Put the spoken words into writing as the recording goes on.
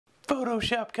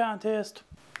Photoshop contest.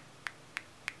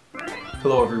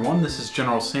 Hello everyone, this is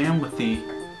General Sam with the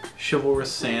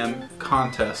Chivalrous Sam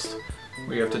contest,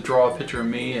 where you have to draw a picture of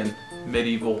me in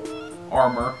medieval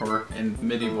armor or in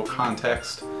medieval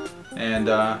context, and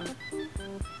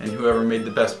whoever made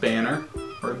the best banner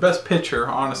or the best picture,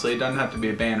 honestly, it doesn't have to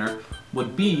be a banner,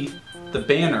 would be the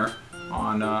banner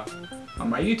on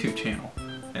my YouTube channel.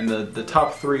 And the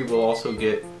top three will also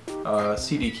get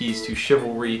CD keys to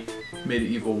Chivalry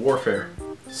Medieval Warfare.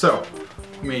 So,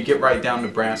 let me get right down to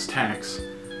brass tacks.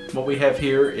 What we have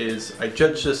here is, I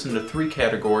judged this into three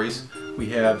categories. We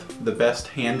have the best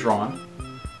hand-drawn,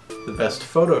 the best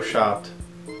photoshopped,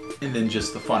 and then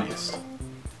just the funniest.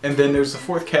 And then there's the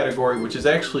fourth category, which is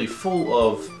actually full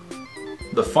of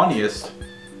the funniest,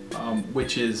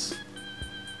 which is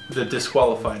the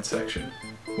disqualified section,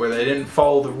 where they didn't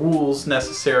follow the rules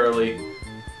necessarily,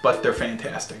 but they're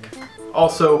fantastic.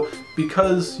 Also,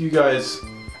 because you guys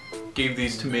gave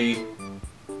these to me,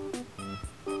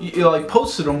 you like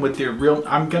posted them with your real,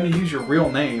 I'm gonna use your real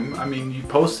name. I mean, you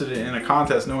posted it in a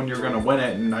contest knowing you were gonna win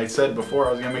it, and I said before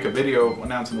I was gonna make a video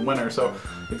announcing the winner, so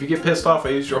if you get pissed off I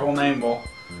used your whole name, well,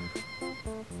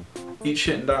 eat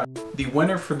shit and die. The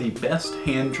winner for the best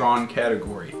hand-drawn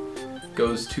category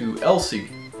goes to Elsie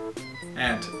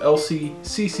at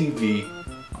LCCCV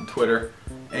on Twitter,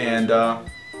 and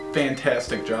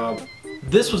fantastic job.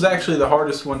 This was actually the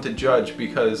hardest one to judge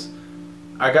because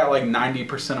I got like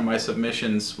 90% of my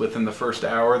submissions within the first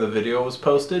hour the video was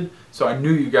posted, so I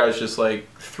knew you guys just like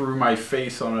threw my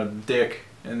face on a dick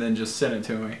and then just sent it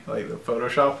to me, like the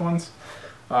Photoshop ones.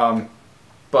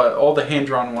 But all the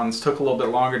hand-drawn ones took a little bit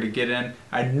longer to get in.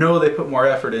 I know they put more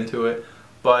effort into it,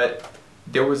 but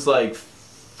there was like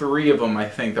 3 of them I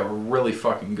think that were really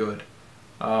fucking good.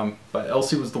 But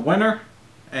Elsie was the winner,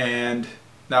 and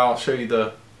now I'll show you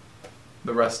the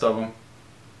rest of them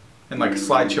in like a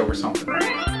slideshow or something.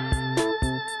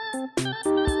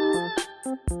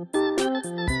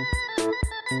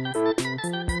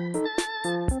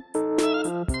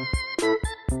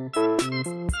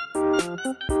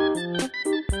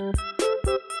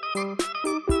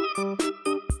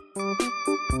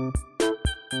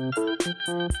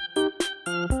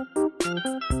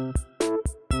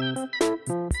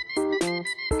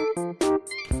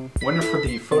 Winner for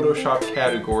the Photoshop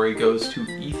category goes to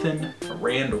Ethan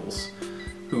Randalls,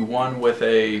 who won with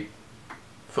a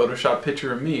Photoshop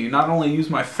picture of me. Not only used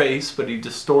my face, but he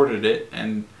distorted it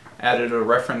and added a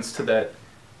reference to that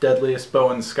Deadliest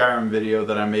Bow in Skyrim video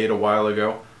that I made a while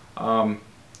ago,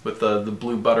 with the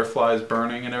blue butterflies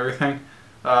burning and everything.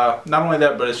 Not only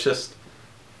that, but it's just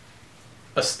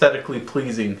aesthetically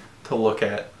pleasing to look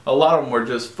at. A lot of them were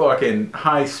just fucking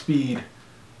high speed,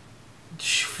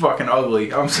 fucking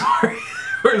ugly. I'm sorry.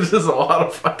 There's just a lot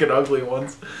of fucking ugly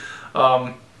ones.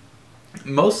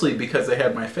 Mostly because they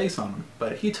had my face on them.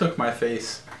 But he took my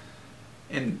face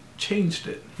and changed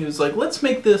it. He was like, let's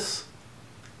make this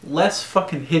less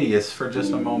fucking hideous for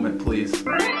just a moment, please.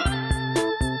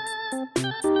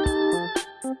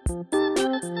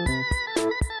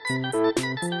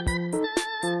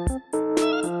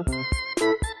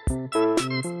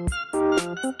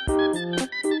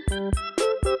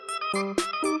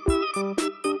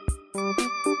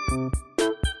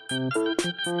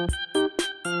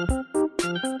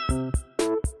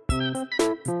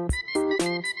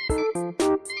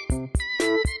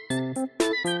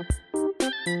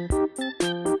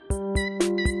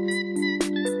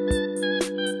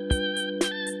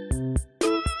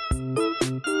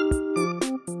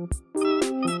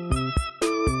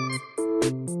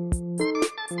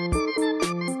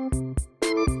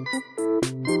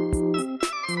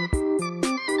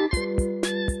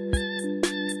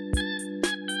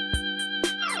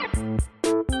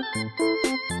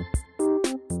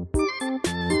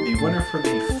 The winner for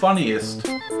the funniest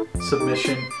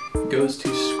submission goes to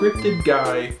Scripted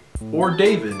Guy or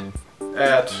David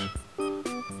at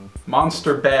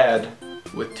Monster Bad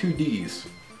with 2 D's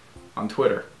on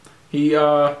Twitter. He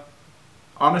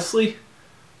honestly,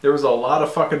 there was a lot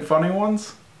of fucking funny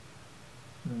ones.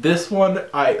 This one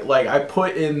I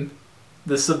put in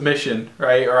the submission,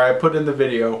 right, or I put in the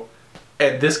video,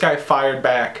 and this guy fired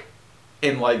back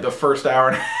in like the first hour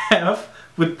and a half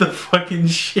with the fucking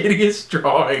shittiest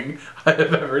drawing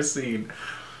I've ever seen.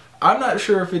 I'm not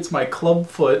sure if it's my club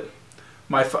foot,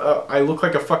 I look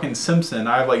like a fucking Simpson,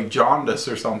 I have like jaundice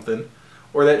or something,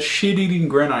 or that shit-eating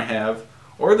grin I have,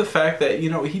 or the fact that, you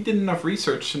know, he did enough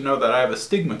research to know that I have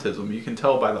astigmatism. You can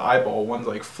tell by the eyeball, one's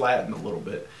like flattened a little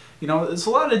bit. You know, it's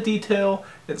a lot of detail,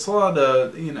 it's a lot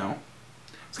of, you know,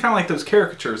 it's kind of like those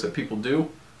caricatures that people do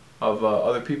of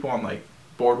other people on like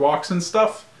boardwalks and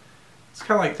stuff. It's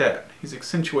kind of like that. He's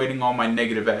accentuating all my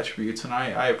negative attributes, and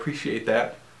I appreciate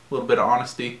that. A little bit of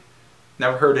honesty.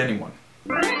 Never hurt anyone.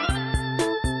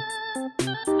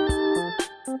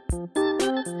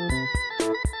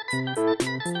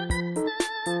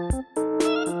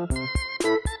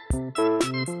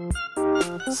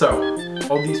 So,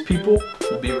 all these people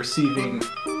will be receiving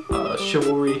a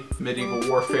Chivalry Medieval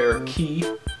Warfare key.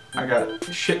 I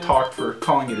got shit talked for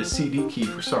calling it a CD key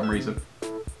for some reason.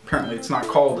 Apparently it's not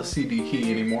called a CD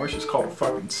key anymore, it's just called a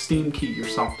fucking Steam key or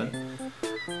something.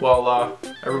 Well,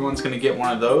 everyone's gonna get one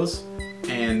of those,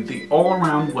 and the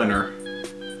all-around winner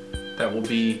that will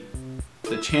be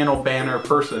the channel banner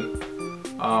person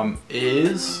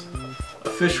is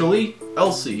officially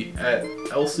Elsie at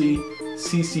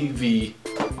ElsieCCV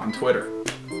on Twitter.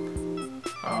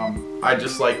 I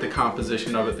just like the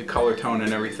composition of it, the color tone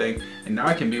and everything, and now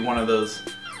I can be one of those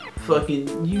fucking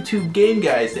YouTube game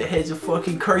guys that has a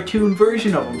fucking cartoon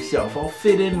version of himself. I'll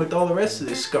fit in with all the rest of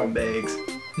the scumbags.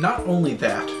 Not only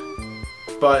that,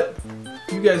 but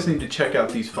you guys need to check out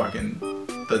these fucking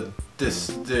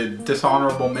the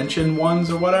dishonorable mention ones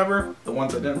or whatever. The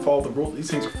ones that didn't follow the rules. These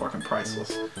things are fucking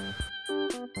priceless.